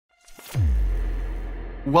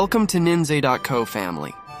Welcome to ninZa.co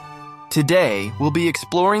family. Today, we'll be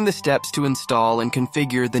exploring the steps to install and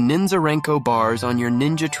configure the ninZaRenko bars on your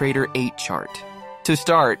NinjaTrader 8 chart. To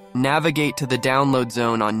start, navigate to the download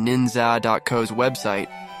zone on ninZa.co's website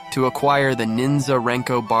to acquire the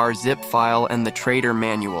ninZaRenko bar zip file and the trader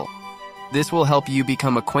manual. This will help you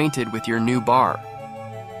become acquainted with your new bar.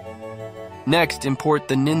 Next, import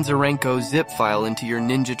the ninZaRenko zip file into your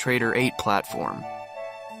NinjaTrader 8 platform.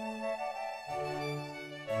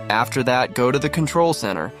 After that, go to the Control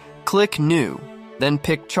Center, click New, then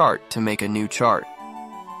pick Chart to make a new chart.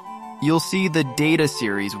 You'll see the Data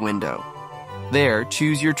Series window. There,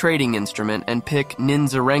 choose your trading instrument and pick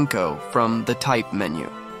ninZaRenko from the Type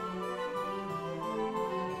menu.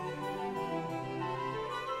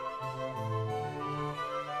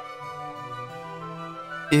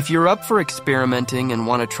 If you're up for experimenting and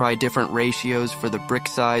want to try different ratios for the brick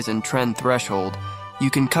size and trend threshold, you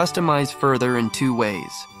can customize further in two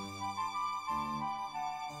ways.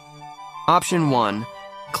 Option 1.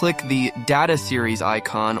 Click the Data Series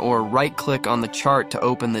icon or right-click on the chart to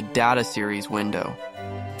open the Data Series window.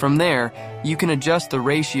 From there, you can adjust the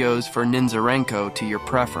ratios for ninZaRenko to your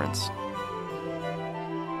preference.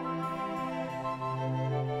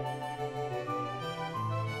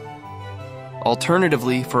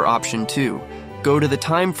 Alternatively, for Option 2, go to the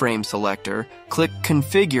Timeframe selector, click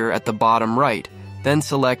Configure at the bottom right, then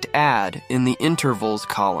select Add in the Intervals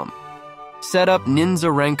column. Set up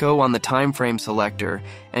ninZaRenko on the Timeframe selector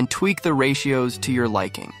and tweak the ratios to your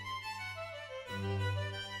liking.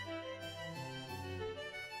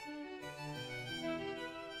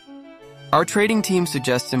 Our trading team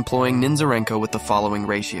suggests employing ninZaRenko with the following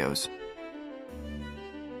ratios.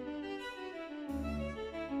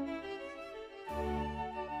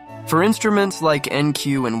 For instruments like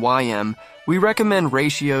NQ and YM, we recommend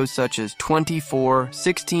ratios such as 24,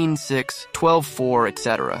 16:6, 12:4,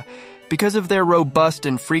 etc., because of their robust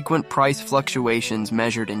and frequent price fluctuations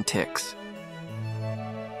measured in ticks.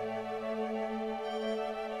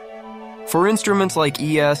 For instruments like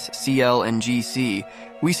ES, CL, and GC,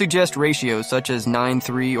 we suggest ratios such as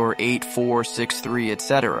 9:3 or 8:4, 6:3,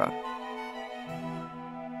 etc.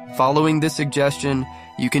 Following this suggestion,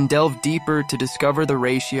 you can delve deeper to discover the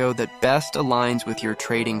ratio that best aligns with your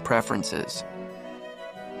trading preferences.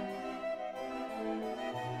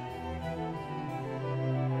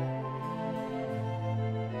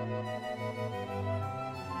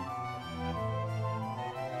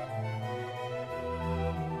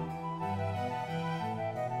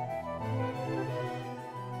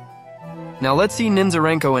 Now let's see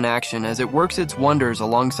ninZaRenko in action as it works its wonders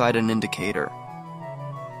alongside an indicator.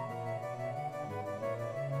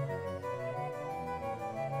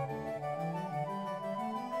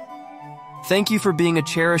 Thank you for being a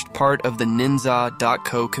cherished part of the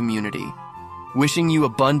ninZa.co community. Wishing you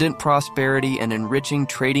abundant prosperity and enriching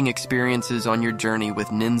trading experiences on your journey with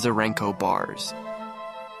ninZaRenko bars.